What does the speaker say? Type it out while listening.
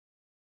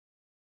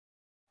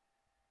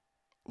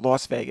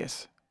Las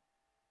Vegas,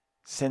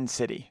 Sin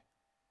City.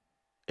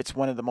 It's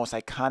one of the most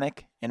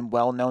iconic and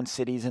well-known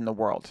cities in the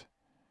world.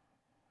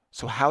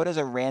 So how does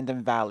a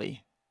random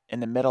valley in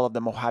the middle of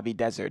the Mojave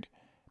Desert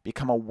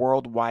become a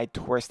worldwide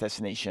tourist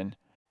destination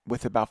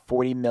with about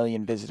 40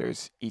 million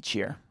visitors each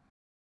year?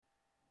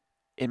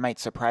 It might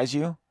surprise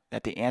you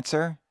that the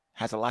answer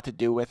has a lot to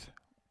do with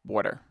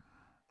water.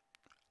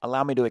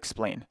 Allow me to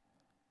explain.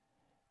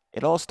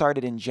 It all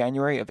started in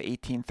January of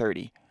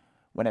 1830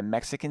 when a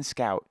Mexican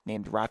scout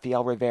named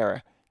Rafael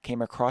Rivera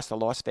came across the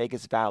Las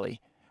Vegas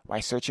Valley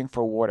while searching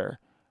for water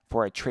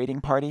for a trading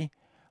party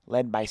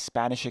led by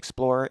Spanish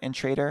explorer and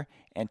trader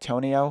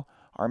Antonio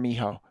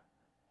Armijo.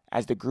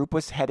 As the group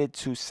was headed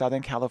to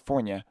Southern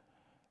California,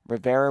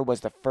 Rivera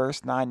was the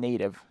first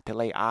non-native to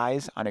lay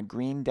eyes on a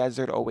green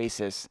desert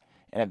oasis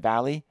in a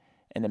valley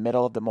in the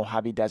middle of the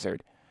Mojave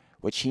Desert,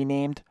 which he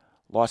named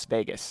Las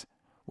Vegas,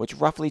 which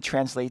roughly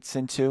translates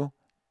into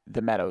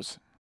the meadows.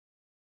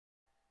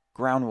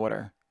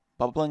 Groundwater,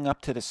 bubbling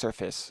up to the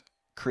surface,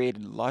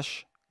 created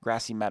lush,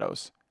 grassy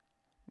meadows.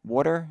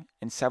 Water,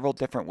 in several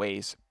different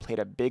ways, played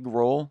a big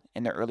role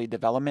in the early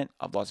development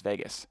of Las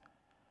Vegas.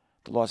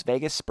 The Las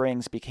Vegas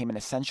Springs became an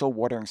essential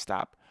watering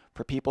stop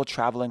for people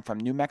traveling from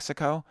New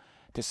Mexico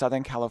to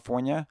Southern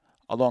California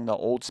along the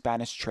Old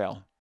Spanish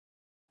Trail.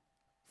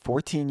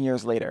 14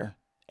 years later,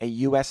 a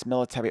U.S.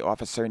 military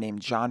officer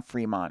named John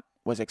Fremont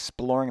was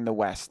exploring the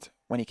West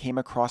when he came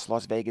across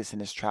Las Vegas in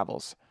his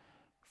travels.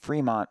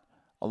 Fremont,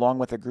 along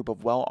with a group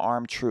of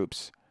well-armed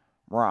troops,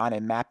 were on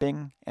a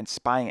mapping and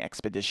spying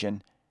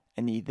expedition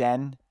in the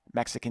then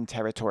Mexican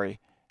territory,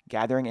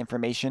 gathering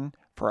information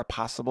for a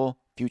possible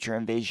future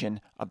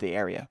invasion of the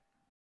area.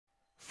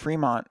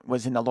 Fremont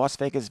was in the Las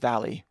Vegas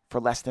Valley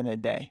for less than a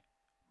day,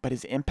 but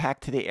his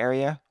impact to the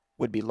area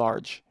would be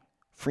large.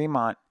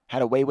 Fremont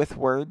had a way with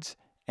words,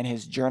 and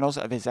his journals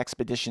of his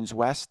expeditions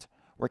west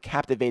were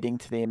captivating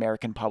to the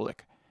American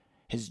public.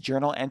 His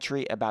journal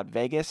entry about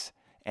Vegas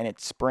and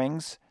its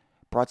springs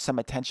brought some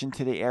attention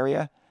to the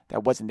area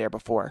that wasn't there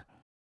before.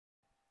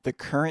 The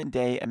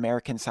current-day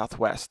American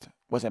Southwest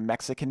was a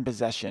Mexican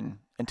possession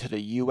until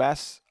the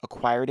U.S.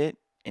 acquired it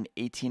in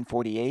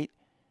 1848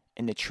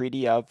 in the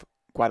Treaty of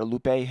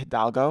Guadalupe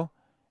Hidalgo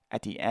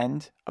at the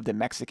end of the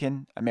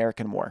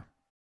Mexican-American War.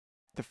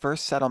 The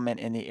first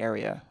settlement in the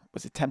area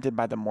was attempted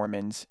by the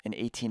Mormons in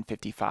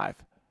 1855,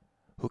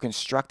 who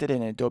constructed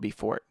an adobe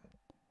fort.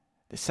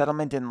 The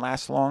settlement didn't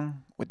last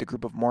long, with the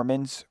group of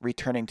Mormons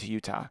returning to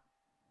Utah.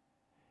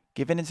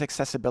 Given its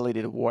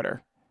accessibility to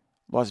water,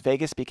 Las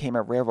Vegas became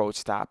a railroad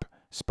stop,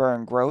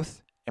 spurring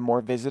growth and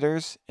more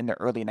visitors in the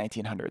early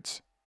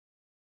 1900s.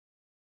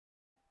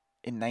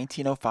 In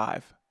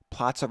 1905,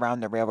 plots around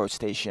the railroad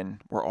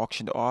station were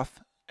auctioned off,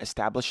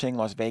 establishing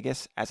Las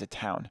Vegas as a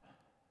town.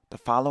 The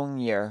following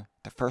year,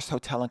 the first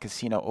hotel and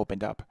casino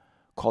opened up,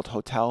 called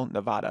Hotel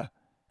Nevada,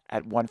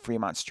 at 1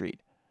 Fremont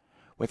Street,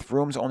 with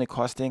rooms only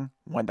costing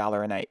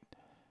 $1 a night.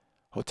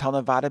 Hotel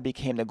Nevada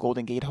became the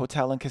Golden Gate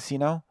Hotel and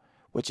Casino,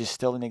 which is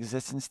still in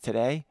existence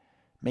today,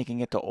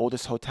 making it the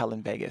oldest hotel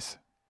in Vegas.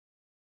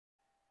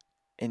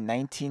 In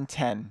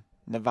 1910,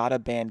 Nevada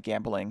banned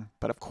gambling,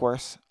 but of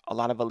course, a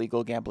lot of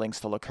illegal gambling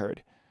still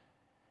occurred.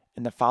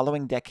 In the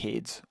following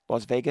decades,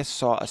 Las Vegas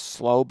saw a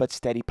slow but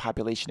steady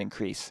population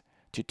increase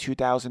to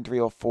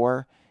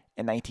 2,304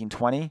 in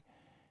 1920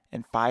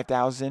 and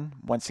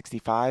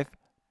 5,165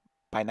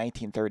 by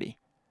 1930.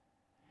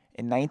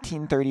 In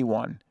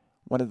 1931,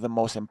 one of the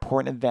most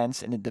important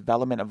events in the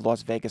development of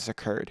Las Vegas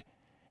occurred,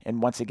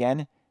 and once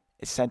again,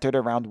 it centered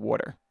around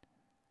water.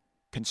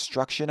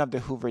 Construction of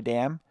the Hoover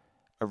Dam,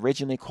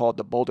 originally called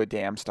the Boulder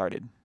Dam,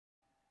 started.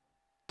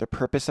 The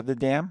purpose of the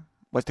dam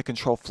was to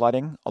control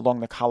flooding along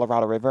the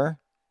Colorado River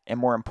and,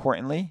 more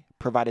importantly,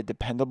 provide a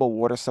dependable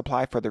water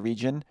supply for the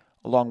region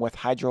along with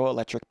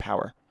hydroelectric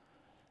power.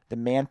 The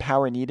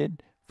manpower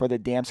needed for the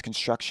dam's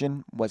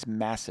construction was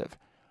massive.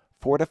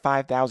 4,000 to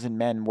 5,000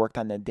 men worked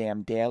on the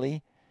dam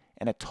daily,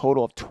 and a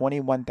total of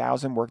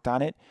 21,000 worked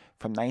on it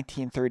from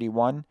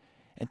 1931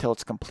 until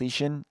its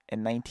completion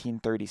in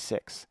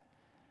 1936.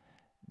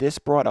 This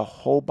brought a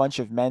whole bunch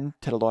of men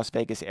to the Las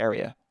Vegas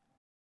area.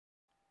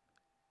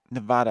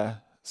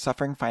 Nevada,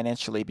 suffering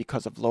financially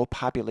because of low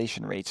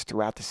population rates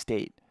throughout the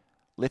state,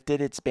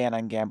 lifted its ban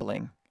on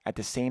gambling. At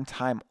the same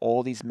time,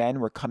 all these men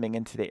were coming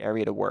into the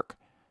area to work.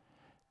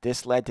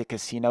 This led to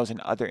casinos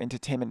and other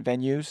entertainment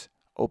venues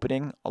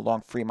opening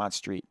along Fremont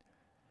Street.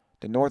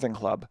 The Northern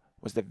Club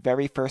was the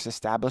very first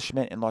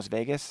establishment in Las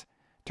Vegas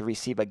to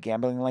receive a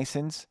gambling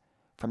license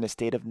from the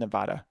state of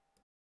Nevada.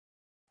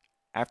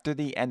 After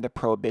the end of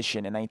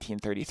Prohibition in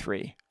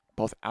 1933,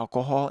 both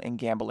alcohol and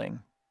gambling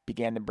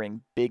began to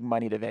bring big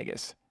money to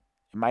Vegas.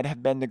 It might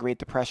have been the Great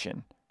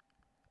Depression,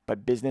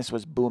 but business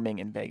was booming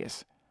in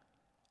Vegas.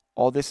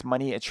 All this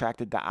money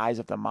attracted the eyes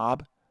of the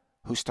mob,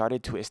 who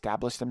started to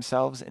establish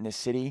themselves in the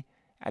city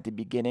at the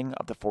beginning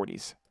of the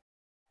 40s.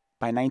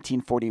 By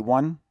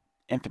 1941,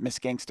 infamous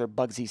gangster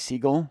Bugsy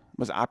Siegel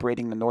was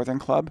operating the Northern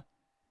Club.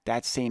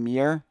 That same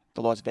year,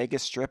 the Las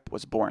Vegas Strip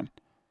was born,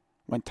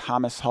 when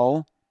Thomas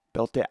Hull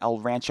built the El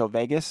Rancho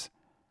Vegas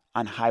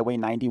on Highway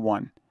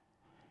 91.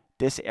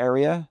 This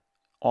area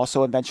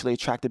also eventually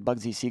attracted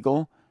Bugsy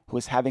Siegel, who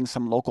was having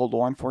some local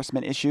law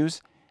enforcement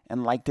issues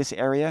and liked this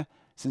area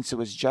since it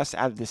was just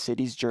out of the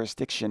city's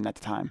jurisdiction at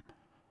the time.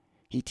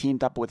 He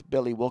teamed up with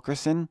Billy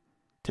Wilkerson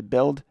to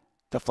build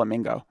the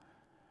Flamingo.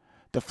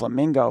 The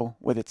Flamingo,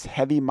 with its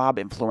heavy mob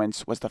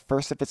influence, was the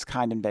first of its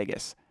kind in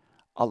Vegas,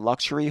 a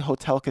luxury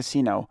hotel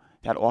casino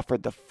that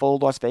offered the full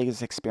Las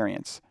Vegas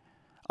experience,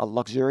 a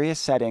luxurious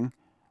setting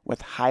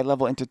with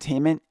high-level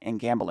entertainment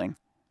and gambling.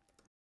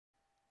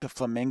 The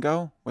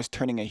Flamingo was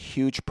turning a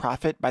huge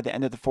profit by the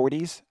end of the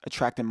 40s,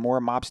 attracting more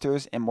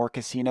mobsters and more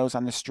casinos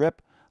on the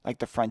Strip like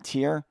the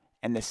Frontier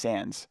and the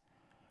Sands.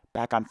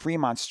 Back on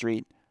Fremont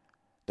Street,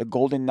 the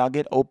Golden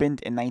Nugget opened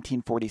in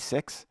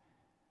 1946,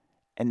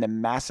 and the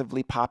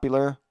massively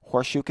popular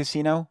Horseshoe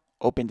Casino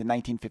opened in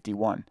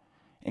 1951.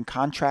 In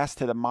contrast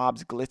to the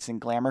mob's glitz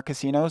and glamour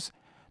casinos,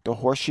 the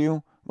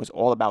Horseshoe was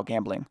all about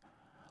gambling.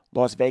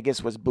 Las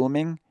Vegas was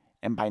booming,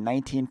 and by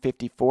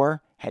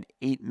 1954 had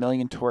 8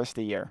 million tourists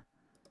a year.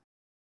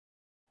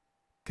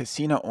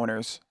 Casino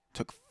owners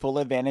took full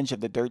advantage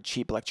of the dirt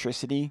cheap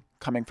electricity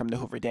coming from the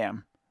Hoover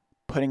Dam,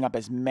 putting up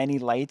as many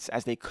lights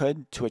as they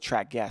could to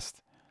attract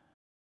guests.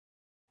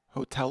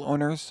 Hotel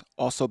owners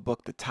also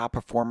booked the top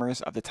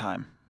performers of the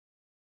time.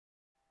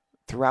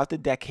 Throughout the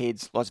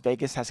decades, Las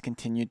Vegas has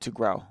continued to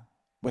grow,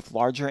 with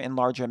larger and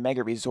larger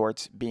mega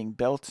resorts being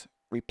built,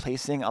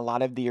 replacing a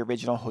lot of the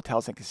original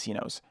hotels and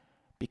casinos,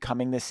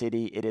 becoming the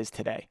city it is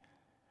today.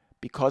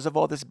 Because of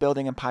all this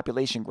building and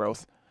population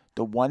growth,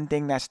 the one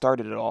thing that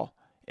started it all,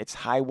 its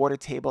high water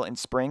table in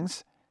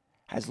springs,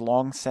 has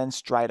long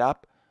since dried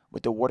up,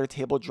 with the water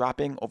table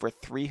dropping over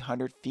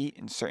 300 feet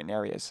in certain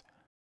areas.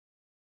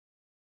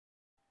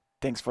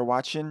 Thanks for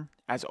watching.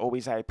 As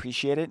always, I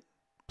appreciate it.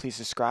 Please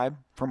subscribe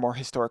for more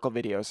historical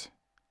videos.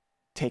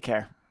 Take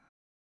care.